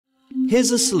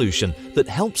Here's a solution that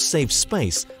helps save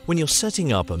space when you're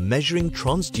setting up a measuring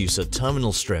transducer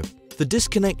terminal strip. The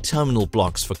disconnect terminal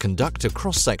blocks for conductor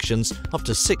cross-sections up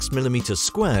to 6 mm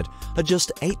squared are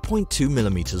just 8.2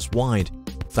 mm wide.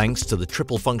 Thanks to the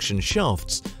triple function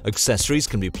shafts, accessories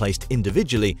can be placed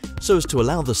individually so as to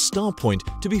allow the star point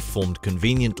to be formed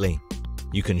conveniently.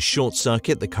 You can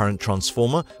short-circuit the current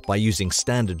transformer by using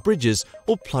standard bridges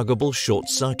or pluggable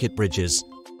short-circuit bridges.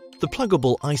 The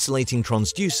pluggable isolating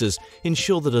transducers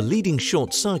ensure that a leading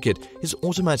short circuit is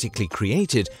automatically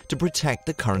created to protect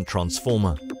the current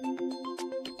transformer.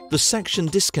 The section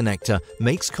disconnector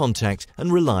makes contact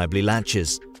and reliably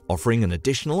latches, offering an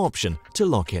additional option to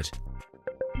lock it.